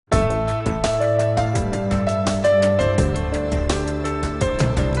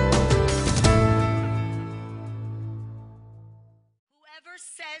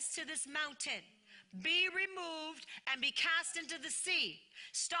to this mountain, be removed and be cast into the sea.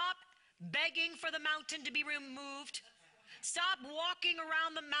 Stop begging for the mountain to be removed. Stop walking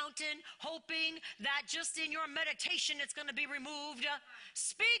around the mountain hoping that just in your meditation it's going to be removed.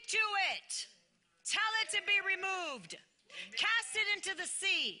 Speak to it. Tell it to be removed. Cast it into the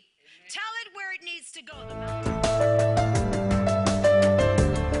sea. Tell it where it needs to go. The mountain.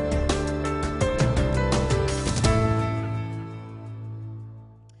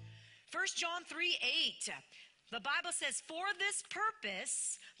 1 John 3:8. The Bible says, for this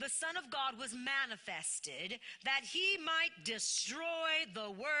purpose, the Son of God was manifested, that he might destroy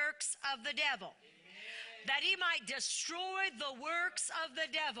the works of the devil. Amen. That he might destroy the works of the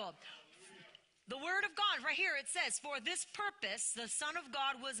devil. The word of God, right here, it says, for this purpose, the Son of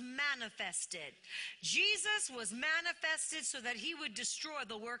God was manifested. Jesus was manifested so that he would destroy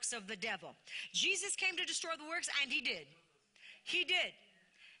the works of the devil. Jesus came to destroy the works, and he did. He did.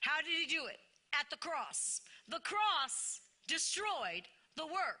 How did he do it? At the cross. The cross destroyed the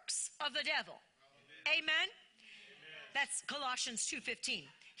works of the devil. Amen? Amen? That's Colossians 2:15.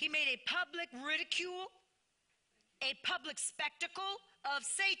 He made a public ridicule, a public spectacle of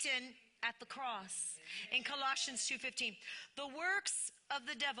Satan at the cross. In Colossians 2:15. The works of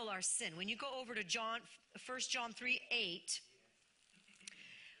the devil are sin. When you go over to 1 John 3:8,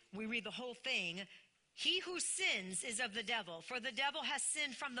 we read the whole thing. He who sins is of the devil, for the devil has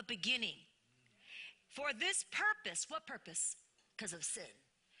sinned from the beginning. For this purpose, what purpose? Because of sin.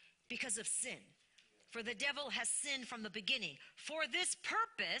 Because of sin. For the devil has sinned from the beginning. For this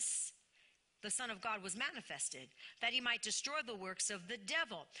purpose, the Son of God was manifested, that he might destroy the works of the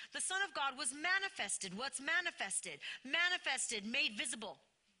devil. The Son of God was manifested. What's manifested? Manifested, made visible.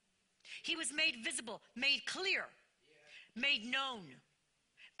 He was made visible, made clear, made known.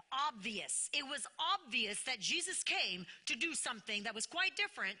 Obvious. It was obvious that Jesus came to do something that was quite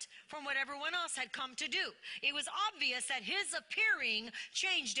different from what everyone else had come to do. It was obvious that his appearing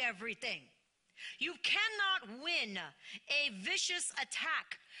changed everything. You cannot win a vicious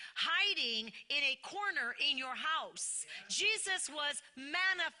attack hiding in a corner in your house. Jesus was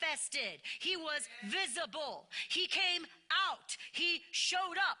manifested. He was visible. He came out. He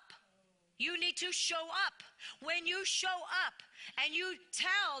showed up. You need to show up. When you show up and you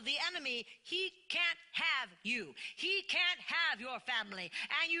tell the enemy he can't have you, he can't have your family,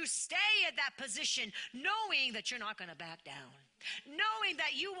 and you stay at that position knowing that you're not going to back down, knowing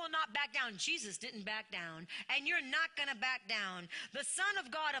that you will not back down. Jesus didn't back down, and you're not going to back down. The Son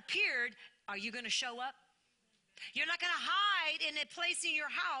of God appeared. Are you going to show up? You're not going to hide in a place in your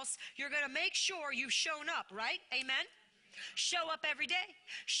house. You're going to make sure you've shown up, right? Amen? Show up every day.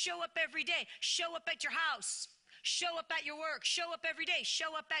 Show up every day. Show up at your house. Show up at your work. Show up every day.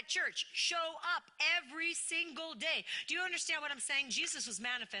 Show up at church. Show up every single day. Do you understand what I'm saying? Jesus was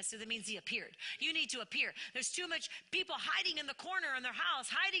manifested. That means he appeared. You need to appear. There's too much people hiding in the corner in their house,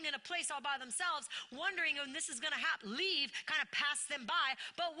 hiding in a place all by themselves, wondering when this is going to happen. Leave, kind of pass them by.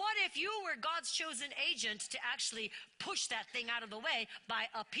 But what if you were God's chosen agent to actually push that thing out of the way by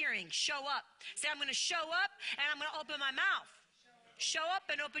appearing? Show up. Say, I'm going to show up and I'm going to open my mouth. Show up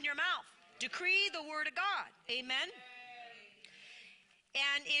and open your mouth. Decree the word of God. Amen.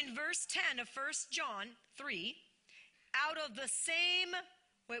 And in verse 10 of 1 John 3, out of the same,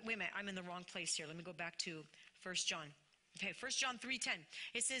 wait a minute, I'm in the wrong place here. Let me go back to 1 John. Okay, 1 John 3:10.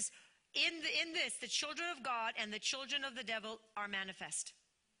 It says, in this, the children of God and the children of the devil are manifest.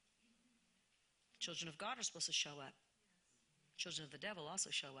 Children of God are supposed to show up. Children of the devil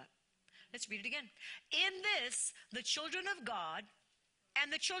also show up. Let's read it again. In this, the children of God and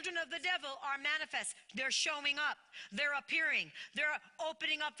the children of the devil are manifest. They're showing up. They're appearing. They're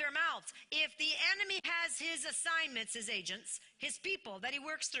opening up their mouths. If the enemy has his assignments, his agents, his people that he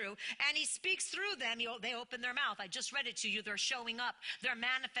works through, and he speaks through them, they open their mouth. I just read it to you. They're showing up. They're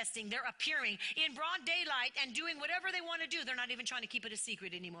manifesting. They're appearing in broad daylight and doing whatever they want to do. They're not even trying to keep it a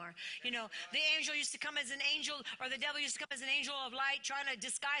secret anymore. You know, the angel used to come as an angel, or the devil used to come as an angel of light, trying to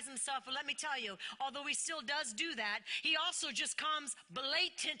disguise himself. But let me tell you, although he still does do that, he also just comes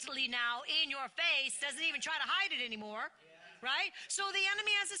blatantly now in your face, doesn't even try to hide it anymore, right? So the enemy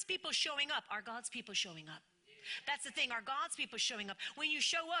has his people showing up. Are God's people showing up? That's the thing. Are God's people showing up? When you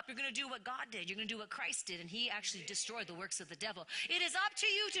show up, you're going to do what God did. You're going to do what Christ did, and he actually destroyed the works of the devil. It is up to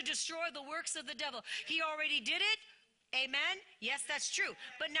you to destroy the works of the devil. He already did it. Amen? Yes, that's true.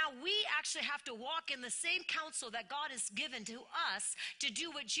 But now we actually have to walk in the same counsel that God has given to us to do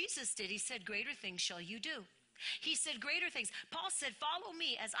what Jesus did. He said, greater things shall you do. He said greater things. Paul said, follow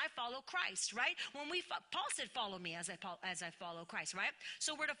me as I follow Christ, right? Paul said, follow me as I follow Christ, right?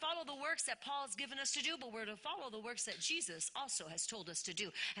 So we're to follow the works that Paul has given us to do, but we're to follow the works that Jesus also has told us to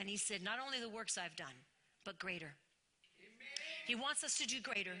do. And he said, not only the works I've done, but greater. He wants us to do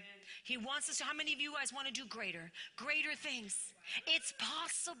greater. He wants us to, how many of you guys want to do greater? Greater things. It's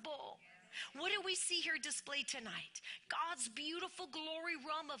possible. What do we see here displayed tonight? God's beautiful glory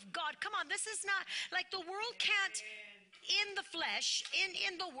realm of God. Come on, this is not, like the world can't, in the flesh,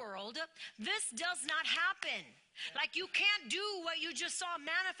 in the world, this does not happen. Like you can't do what you just saw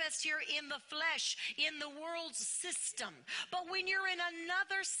manifest here in the flesh, in the world's system. But when you're in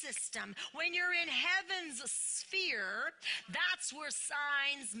another system, when you're in heaven's sphere, that's where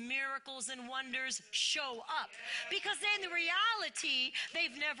signs, miracles, and wonders show up. Because in reality,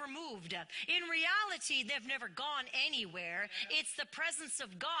 they've never moved. In reality, they've never gone anywhere. It's the presence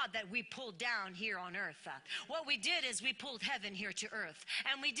of God that we pulled down here on earth. What we did is we pulled heaven here to earth.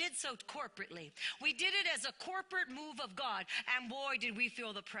 And we did so corporately. We did it as a corporate move of God, and boy did we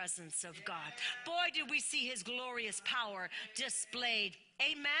feel the presence of God. Boy did we see his glorious power displayed.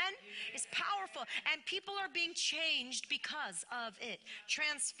 Amen. It's powerful, and people are being changed because of it,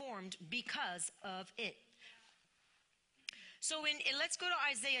 transformed because of it. So let's go to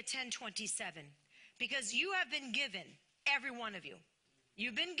Isaiah 10:27, because you have been given, every one of you,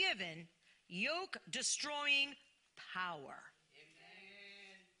 you've been given yoke destroying power.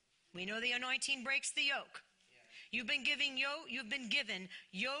 We know the anointing breaks the yoke. You've been given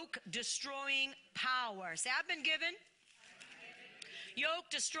yoke destroying power. Say, I've been given yoke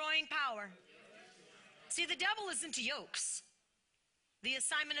destroying power. See, the devil is into yokes. The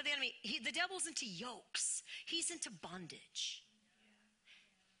assignment of the enemy. The devil's into yokes. He's into bondage.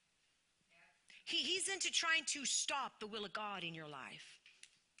 He's into trying to stop the will of God in your life.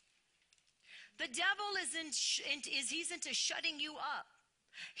 The devil he's into shutting you up.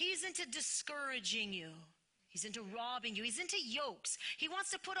 He's into discouraging you. He's into robbing you. He's into yokes. He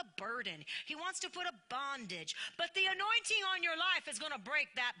wants to put a burden. He wants to put a bondage. But the anointing on your life is going to break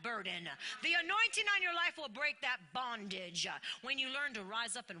that burden. The anointing on your life will break that bondage when you learn to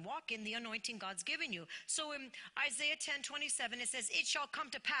rise up and walk in the anointing God's given you. So in Isaiah 10:27, it says, it shall come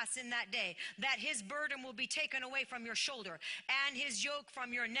to pass in that day that his burden will be taken away from your shoulder and his yoke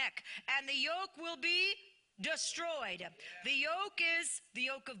from your neck. And the yoke will be destroyed. The yoke is the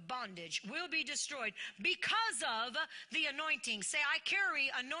yoke of bondage, will be destroyed because of the anointing. Say, I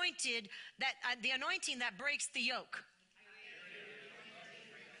carry the anointing that breaks the yoke.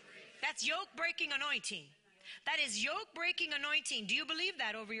 That's yoke breaking anointing. That is yoke breaking anointing. Do you believe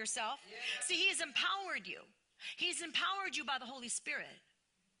that over yourself? See, he has empowered you. He's empowered you by the Holy Spirit.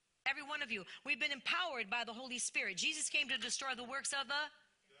 Every one of you, we've been empowered by the Holy Spirit. Jesus came to destroy the works of the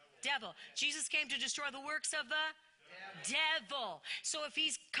devil. Jesus came to destroy the works of the devil. So if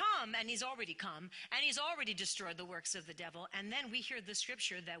he's come, and he's already come, and he's already destroyed the works of the devil, and then we hear the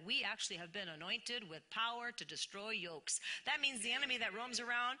scripture that we actually have been anointed with power to destroy yokes. That means the enemy that roams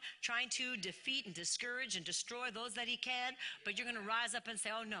around trying to defeat and discourage and destroy those that he can, but you're going to rise up and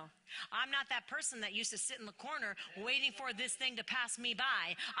say, oh no, I'm not that person that used to sit in the corner waiting for this thing to pass me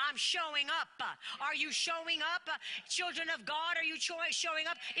by. I'm showing up. Are you showing up? Children of God, are you showing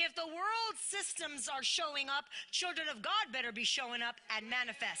up? If the world systems are showing up, children of God better be showing up and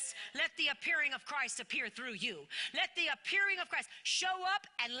manifest. Let the appearing of Christ appear through you. Let the appearing of Christ show up,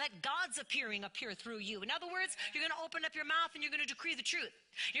 and let God's appearing appear through you. In other words, you're going to open up your mouth and you're going to decree the truth.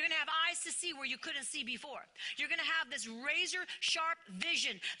 You're going to have eyes to see where you couldn't see before. You're going to have this razor sharp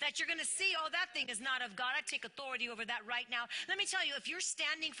vision that you're going to see, oh, that thing is not of God. I take authority over that right now. Let me tell you, if you're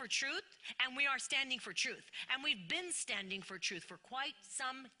standing for truth, and we are standing for truth, and we've been standing for truth for quite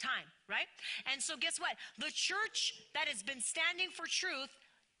some time, right? And so guess what? The church that has been standing for truth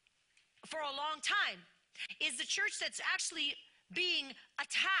for a long time is the church that's actually being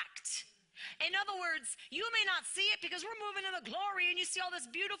attacked. In other words, you may not see it because we're moving in the glory and you see all this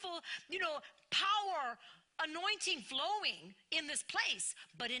beautiful, power, anointing flowing in this place.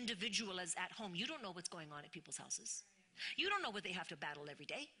 But individual is at home. You don't know what's going on at people's houses. You don't know what they have to battle every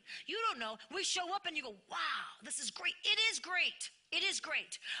day. You don't know. We show up and you go, wow, this is great. It is great. It is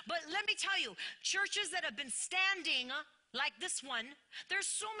great. But let me tell you, churches that have been standing like this one, there's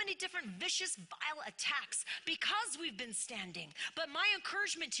so many different vicious, vile attacks because we've been standing. But my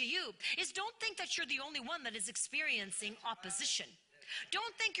encouragement to you is don't think that you're the only one that is experiencing opposition.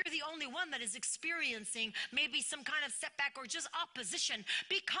 Don't think you're the only one that is experiencing maybe some kind of setback or just opposition.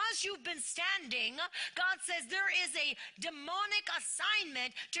 Because you've been standing, God says there is a demonic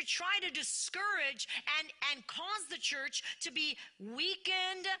assignment to try to discourage and cause the church to be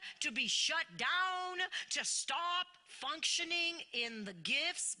weakened, to be shut down, to stop functioning in the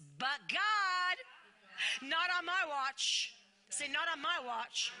gifts. But God, not on my watch. Say, not on my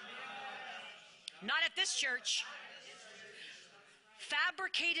watch. Not at this church.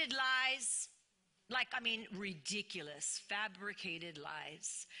 Fabricated lies, ridiculous fabricated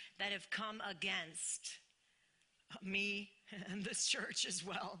lies that have come against me and this church as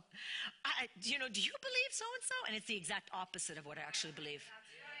well. Do you believe so-and-so? And it's the exact opposite of what I actually believe.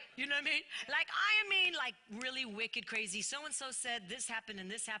 You know what I mean? Like really wicked, crazy. So-and-so said this happened and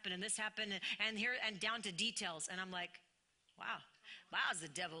this happened and this happened and down to details. And I'm like, wow, is the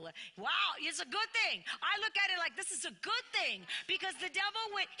devil. Wow, it's a good thing. I look at it like this is a good thing because the devil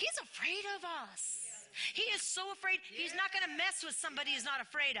he's afraid of us. He is so afraid. He's not going to mess with somebody he's not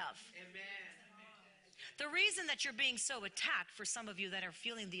afraid of. Amen. The reason that you're being so attacked, for some of you that are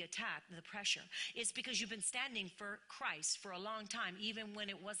feeling the attack, the pressure, is because you've been standing for Christ for a long time, even when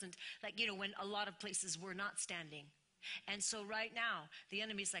it wasn't when a lot of places were not standing. And so right now, the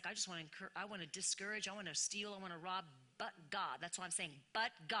enemy's like, I want to discourage, I want to steal, I want to rob, but God. That's why I'm saying,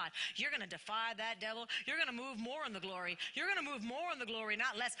 but God. You're going to defy that devil. You're going to move more in the glory. You're going to move more in the glory,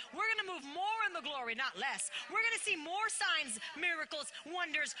 not less. We're going to move more in the glory, not less. We're going to see more signs, miracles,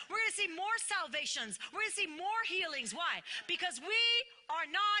 wonders. We're going to see more salvations. We're going to see more healings. Why? Because we are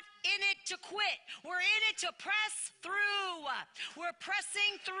not in it to quit. We're in it to press through. We're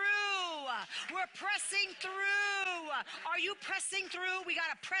pressing through. We're pressing through. Are you pressing through? We got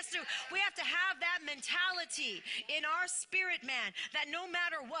to press through. We have to have that mentality in our spirit, man, that no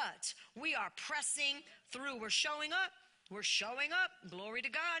matter what, we are pressing through. We're showing up. We're showing up. Glory to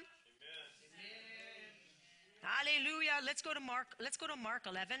God. Amen. Hallelujah. Let's go to Mark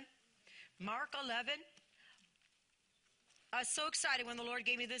 11. Mark 11. I was so excited when the Lord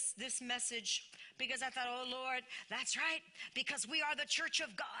gave me this message because I thought, oh, Lord, that's right, because we are the church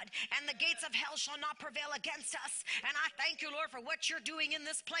of God, and the gates of hell shall not prevail against us. And I thank you, Lord, for what you're doing in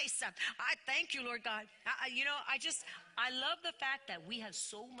this place. I thank you, Lord God. I love the fact that we have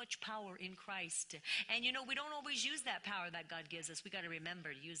so much power in Christ. And, we don't always use that power that God gives us. We got to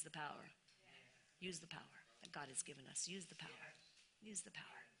remember to use the power. Use the power that God has given us. Use the power. Use the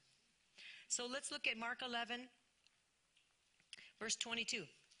power. So let's look at Mark 11. Verse 22.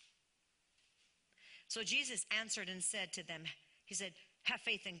 So Jesus answered and said to them, he said, have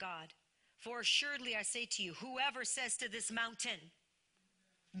faith in God. For assuredly I say to you, whoever says to this mountain,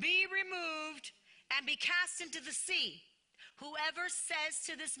 be removed and be cast into the sea. Whoever says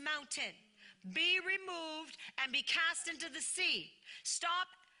to this mountain, be removed and be cast into the sea. Stop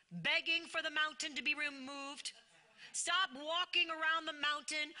begging for the mountain to be removed. Stop walking around the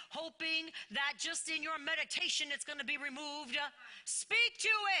mountain hoping that just in your meditation it's going to be removed. Speak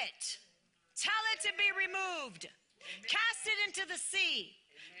to it. Tell it to be removed. Cast it into the sea.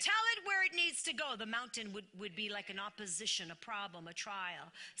 Tell it where it needs to go. The mountain would be like an opposition, a problem, a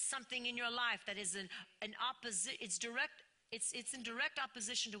trial, something in your life that is an opposite. It's in direct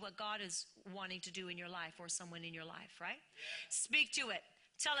opposition to what God is wanting to do in your life or someone in your life, right? Speak to it.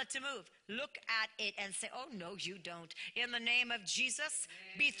 Tell it to move. Look at it and say, oh, no, you don't. In the name of Jesus,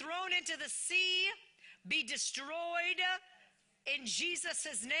 be thrown into the sea, be destroyed. In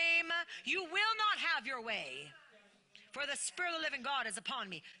Jesus' name, you will not have your way. For the Spirit of the living God is upon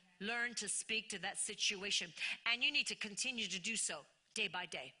me. Learn to speak to that situation. And you need to continue to do so day by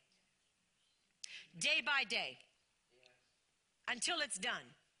day. Day by day. Until it's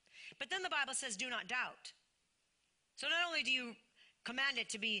done. But then the Bible says, do not doubt. So not only do you command it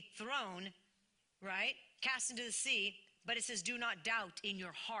to be thrown, right, cast into the sea, but it says do not doubt in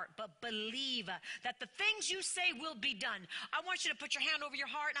your heart, but believe that the things you say will be done. I want you to put your hand over your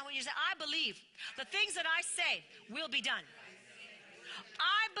heart, and I want you to say, I believe the things that I say will be done.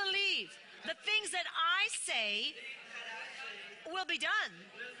 I believe the things that I say will be done.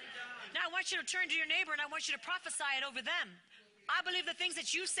 Now I want you to turn to your neighbor and I want you to prophesy it over them. I believe the things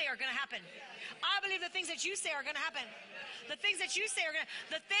that you say are going to happen. I believe the things that you say are going to happen. The things that you say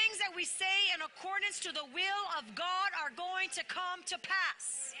the things that we say in accordance to the will of God are going to come to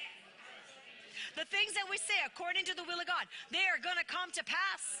pass. The things that we say according to the will of God, they are going to come to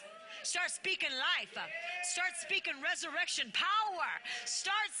pass. Start speaking life. Start speaking resurrection power.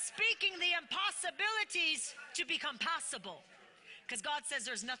 Start speaking the impossibilities to become possible. Because God says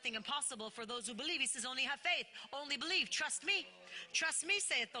there's nothing impossible for those who believe. He says only have faith. Only believe. Trust me. Trust me,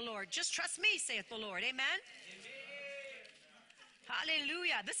 saith the Lord. Just trust me, saith the Lord. Amen?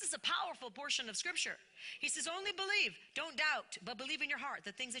 Hallelujah. This is a powerful portion of scripture. He says, only believe, don't doubt, but believe in your heart.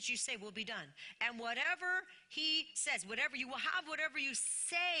 The things that you say will be done. And whatever he says, whatever you will have, whatever you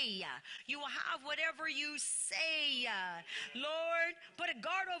say, you will have whatever you say. Lord, put a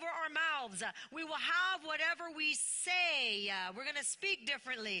guard over our mouths. We will have whatever we say. We're going to speak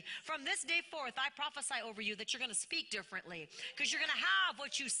differently. From this day forth, I prophesy over you that you're going to speak differently because you're going to have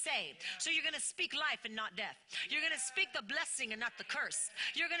what you say. So you're going to speak life and not death. You're going to speak the blessing and not the curse.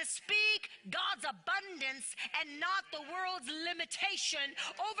 You're going to speak God's abundance and not the world's limitation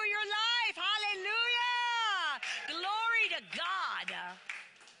over your life. Hallelujah. Glory to God.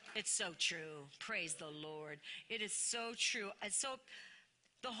 It's so true. Praise the Lord. It is so true. And so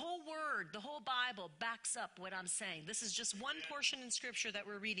the whole word, the whole Bible backs up what I'm saying. This is just one portion in scripture that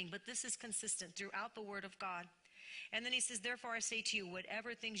we're reading, but this is consistent throughout the word of God. And then he says, therefore I say to you,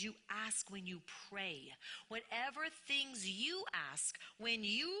 whatever things you ask when you pray, whatever things you ask when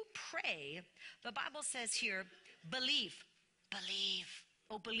you pray, the Bible says here, believe.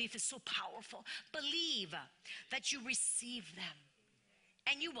 Oh, belief is so powerful. Believe that you receive them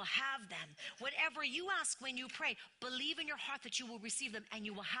and you will have them. Whatever you ask when you pray, believe in your heart that you will receive them and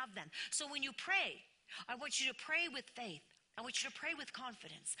you will have them. So when you pray, I want you to pray with faith. I want you to pray with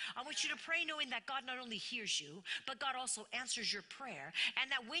confidence. I want you to pray knowing that God not only hears you, but God also answers your prayer. And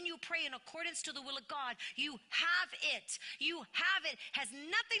that when you pray in accordance to the will of God, you have it. You have it. Has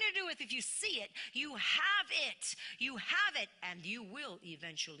nothing to do with if you see it. You have it. You have it. And you will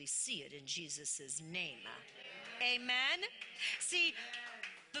eventually see it in Jesus' name. Amen. See,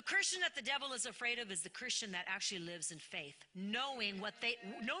 the Christian that the devil is afraid of is the Christian that actually lives in faith, knowing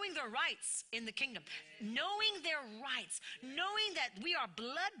their rights in the kingdom, knowing their rights, knowing that we are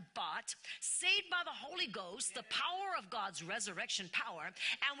blood bought, saved by the Holy Ghost, the power of God's resurrection power,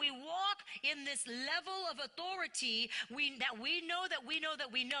 and we walk in this level of authority that we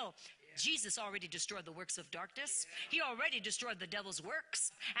know. Jesus already destroyed the works of darkness. He already destroyed the devil's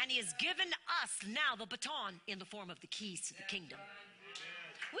works, and he has given us now the baton in the form of the keys to the kingdom.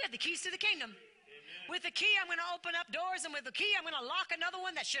 We have the keys to the kingdom. With the key, I'm going to open up doors, and with the key, I'm going to lock another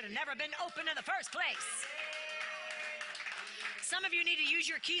one that should have never been opened in the first place. Some of you need to use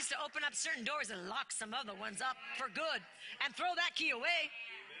your keys to open up certain doors and lock some other ones up for good and throw that key away.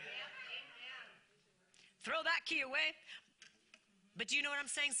 Throw that key away. But do you know what I'm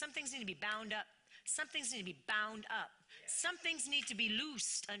saying? Some things need to be bound up. Some things need to be bound up. Some things need to be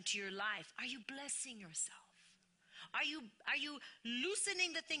loosed unto your life. Are you blessing yourself? Are you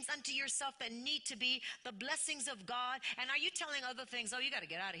loosening the things unto yourself that need to be the blessings of God? And are you telling other things, oh, you got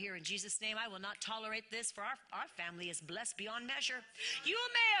to get out of here in Jesus' name. I will not tolerate this, for our family is blessed beyond measure. You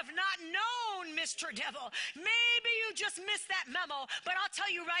may have not known, Mr. Devil. Maybe you just missed that memo, but I'll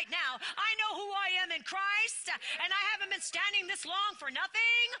tell you right now, I know who I am in Christ, and I haven't been standing this long for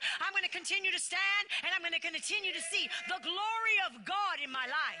nothing. I'm going to continue to stand, and I'm going to continue to see the glory of God in my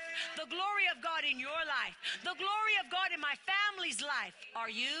life, the glory of God in your life, the glory of God in my family's life. Are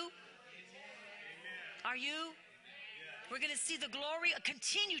you? Are you? We're going to see the glory,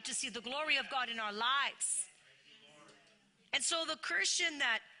 continue to see the glory of God in our lives. And so the Christian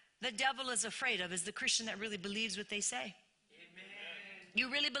that the devil is afraid of is the Christian that really believes what they say. You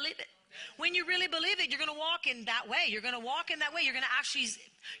really believe it. When you really believe it, you're going to walk in that way. You're going to walk in that way. You're going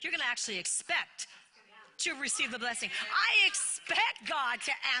to actually expect to receive the blessing. I expect God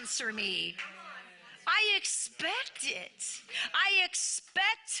to answer me. I expect it. I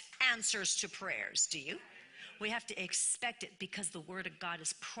expect answers to prayers. Do you? We have to expect it because the Word of God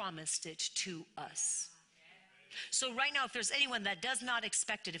has promised it to us. So right now, if there's anyone that does not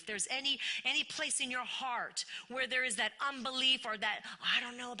expect it, if there's any place in your heart where there is that unbelief or that, I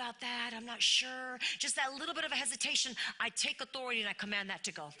don't know about that, I'm not sure, just that little bit of a hesitation, I take authority and I command that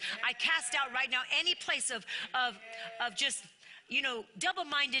to go. I cast out right now any place of just,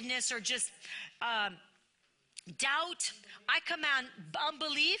 double-mindedness or just doubt. I command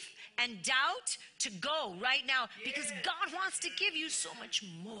unbelief and doubt to go right now because God wants to give you so much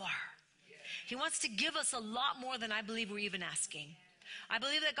more. He wants to give us a lot more than I believe we're even asking. I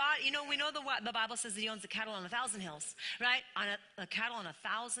believe that God, we know the Bible says that He owns the cattle on 1,000 hills, right? On a cattle on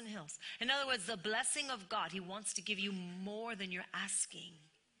 1,000 hills. In other words, the blessing of God, He wants to give you more than you're asking.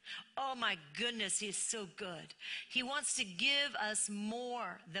 Oh my goodness, He is so good. He wants to give us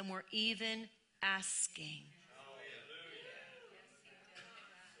more than we're even asking.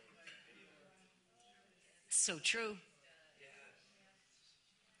 So true.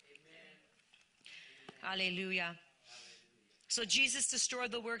 Hallelujah. So Jesus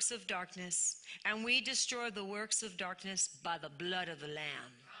destroyed the works of darkness, and we destroy the works of darkness by the blood of the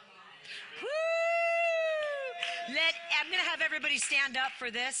Lamb. Woo! I'm going to have everybody stand up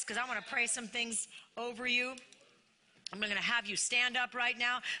for this because I want to pray some things over you. I'm going to have you stand up right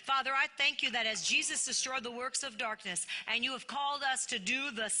now. Father, I thank you that as Jesus destroyed the works of darkness, and you have called us to do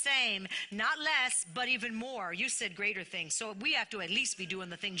the same, not less, but even more. You said greater things, so we have to at least be doing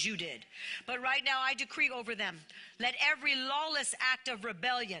the things you did. But right now, I decree over them, let every lawless act of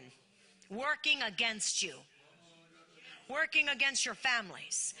rebellion working against you, working against your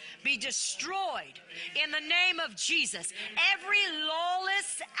families, be destroyed in the name of Jesus. Every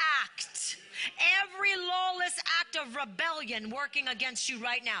lawless act of rebellion working against you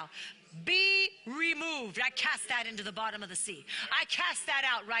right now, be removed. I cast that into the bottom of the sea. I cast that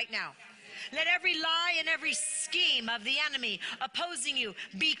out right now. Let every lie and every scheme of the enemy opposing you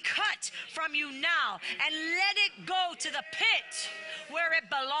be cut from you now, and let it go to the pit where it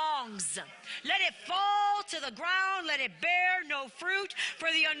belongs. Let it fall to the ground. Let it bear no fruit,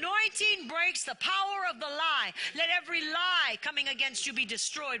 for the anointing breaks the power of the lie. Let every lie coming against you be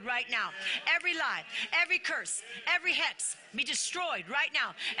destroyed right now. Every lie, every curse, every hex be destroyed right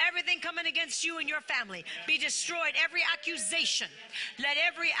now. Everything coming against you and your family be destroyed. Every accusation, let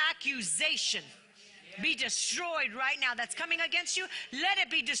every accusation be destroyed right now that's coming against you. Let it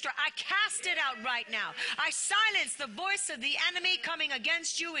be destroyed. I cast it out right now. I silence the voice of the enemy coming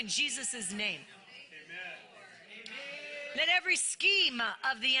against you in Jesus' name. Let every scheme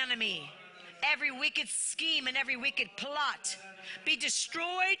of the enemy, every wicked scheme and every wicked plot be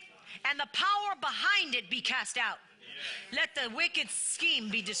destroyed, and the power behind it be cast out. Let the wicked scheme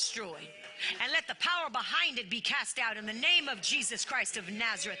be destroyed, and let the power behind it be cast out in the name of Jesus Christ of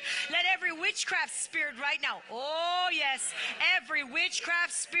Nazareth. Let every witchcraft spirit right now, oh yes, every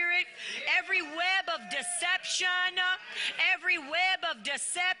witchcraft spirit, every web of deception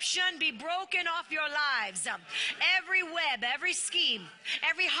be broken off your lives. Every web, every scheme,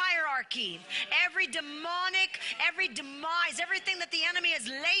 every hierarchy, every demonic, every demise, everything that the enemy has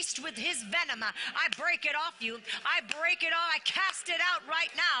laced with his venom, I break it off you. I break it off. I cast it out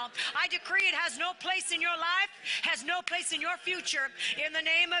right now. I decree it has no place in your life, has no place in your future, in the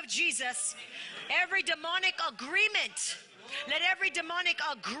name of Jesus. Every demonic agreement, let every demonic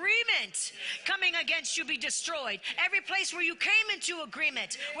agreement coming against you be destroyed. Every place where you came into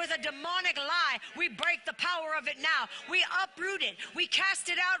agreement with a demonic lie, we break the power of it now. We uproot it. We cast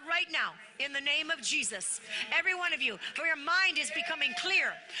it out right now in the name of Jesus. Every one of you, for your mind is becoming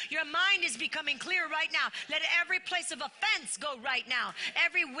clear. Your mind is becoming clear right now. Let every place of offense go right now.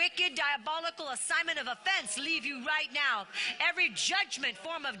 Every wicked, diabolical assignment of offense leave you right now. Every judgment,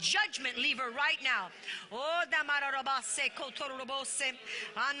 form of judgment, leave her right now. Oh,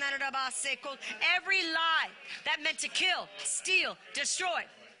 every lie that meant to kill, steal, destroy,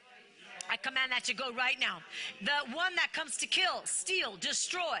 I command that to go right now. The one that comes to kill, steal,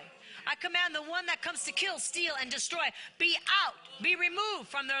 destroy, I command the one that comes to kill, steal, and destroy, be out, be removed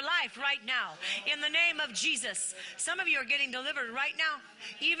from their life right now, in the name of Jesus. Some of you are getting delivered right now.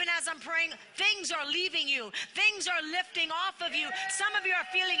 Even as I'm praying, things are leaving you. Things are lifting off of you. Some of you are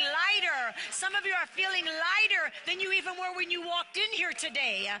feeling lighter. Some of you are feeling lighter than you even were when you walked in here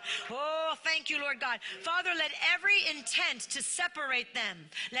today. Oh, thank you, Lord God. Father, let every intent to separate them,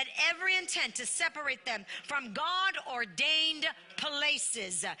 let every intent to separate them from God-ordained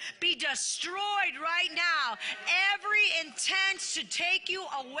places be destroyed right now. Every intent to take you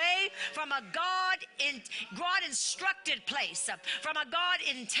away from a God-instructed place, from a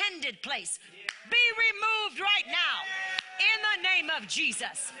God-intended place, be removed right now in the name of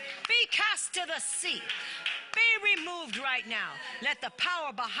Jesus. Be cast to the sea. Be removed right now. Let the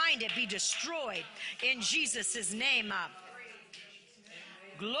power behind it be destroyed in Jesus' name.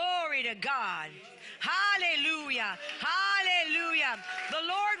 Glory to God. Hallelujah. Hallelujah. The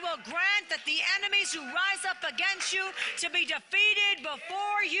Lord will grant that the enemies who rise up against you to be defeated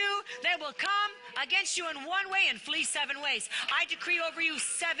before you. They will come against you in one way and flee 7 ways. I decree over you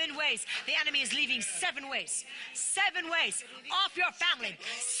 7 ways. The enemy is leaving 7 ways. 7 ways off your family.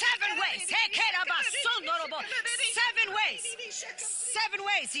 7 ways. 7 ways. 7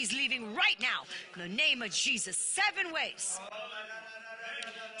 ways he's leaving right now. In the name of Jesus. 7 ways.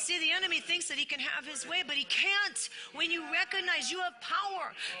 See, the enemy thinks that he can have his way, but he can't. When you recognize you have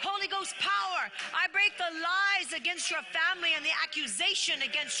power, Holy Ghost power, I break the lies against your family and the accusation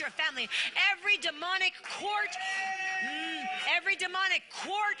against your family. Every demonic court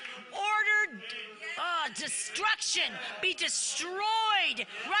ordered destruction be destroyed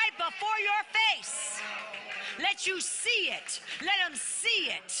right before your face. Let you see it. Let them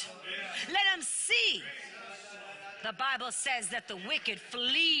see it. Let them see. The Bible says that the wicked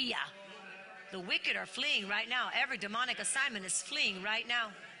flee. The wicked are fleeing right now. Every demonic assignment is fleeing right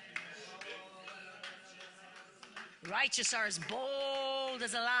now. Righteous are as bold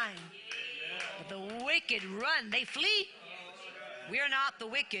as a lion. But the wicked run, they flee. We're not the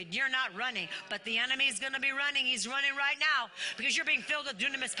wicked. You're not running. But the enemy is going to be running. He's running right now because you're being filled with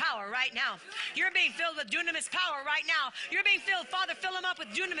dunamis power right now. You're being filled with dunamis power right now. You're being filled. Father, fill him up with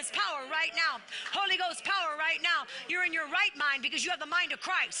dunamis power right now. Holy Ghost power right now. You're in your right mind because you have the mind of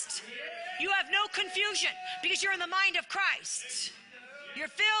Christ. You have no confusion because you're in the mind of Christ. You're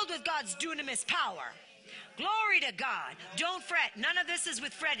filled with God's dunamis power. Glory to God. Don't fret. None of this is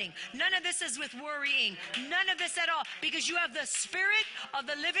with fretting. None of this is with worrying. None of this at all. Because you have the Spirit of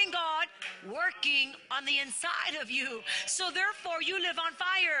the living God working on the inside of you. So therefore, you live on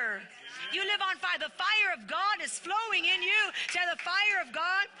fire. You live on fire. The fire of God is flowing in you. Say, the fire of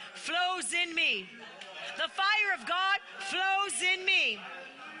God flows in me. The fire of God flows in me.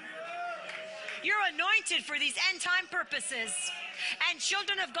 You're anointed for these end time purposes. And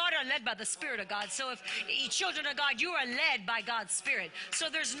children of God are led by the Spirit of God. So if children of God, you are led by God's Spirit. So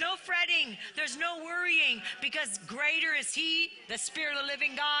there's no fretting. There's no worrying because greater is He, the Spirit of the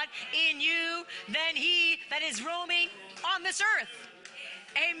living God, in you than he that is roaming on this earth.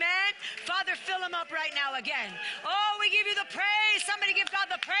 Amen. Father, fill him up right now again. Oh, we give you the praise. Somebody give God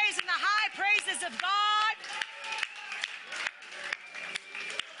the praise and the high praises of God.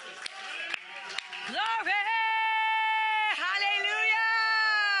 Glory. Hallelujah.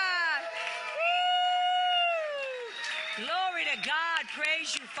 Woo. Glory to God.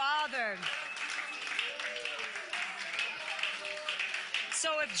 Praise you, Father.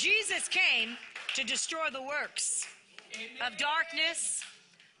 So if Jesus came to destroy the works of darkness,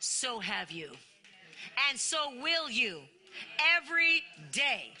 so have you. And so will you every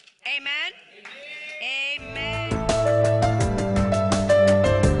day. Amen. Amen.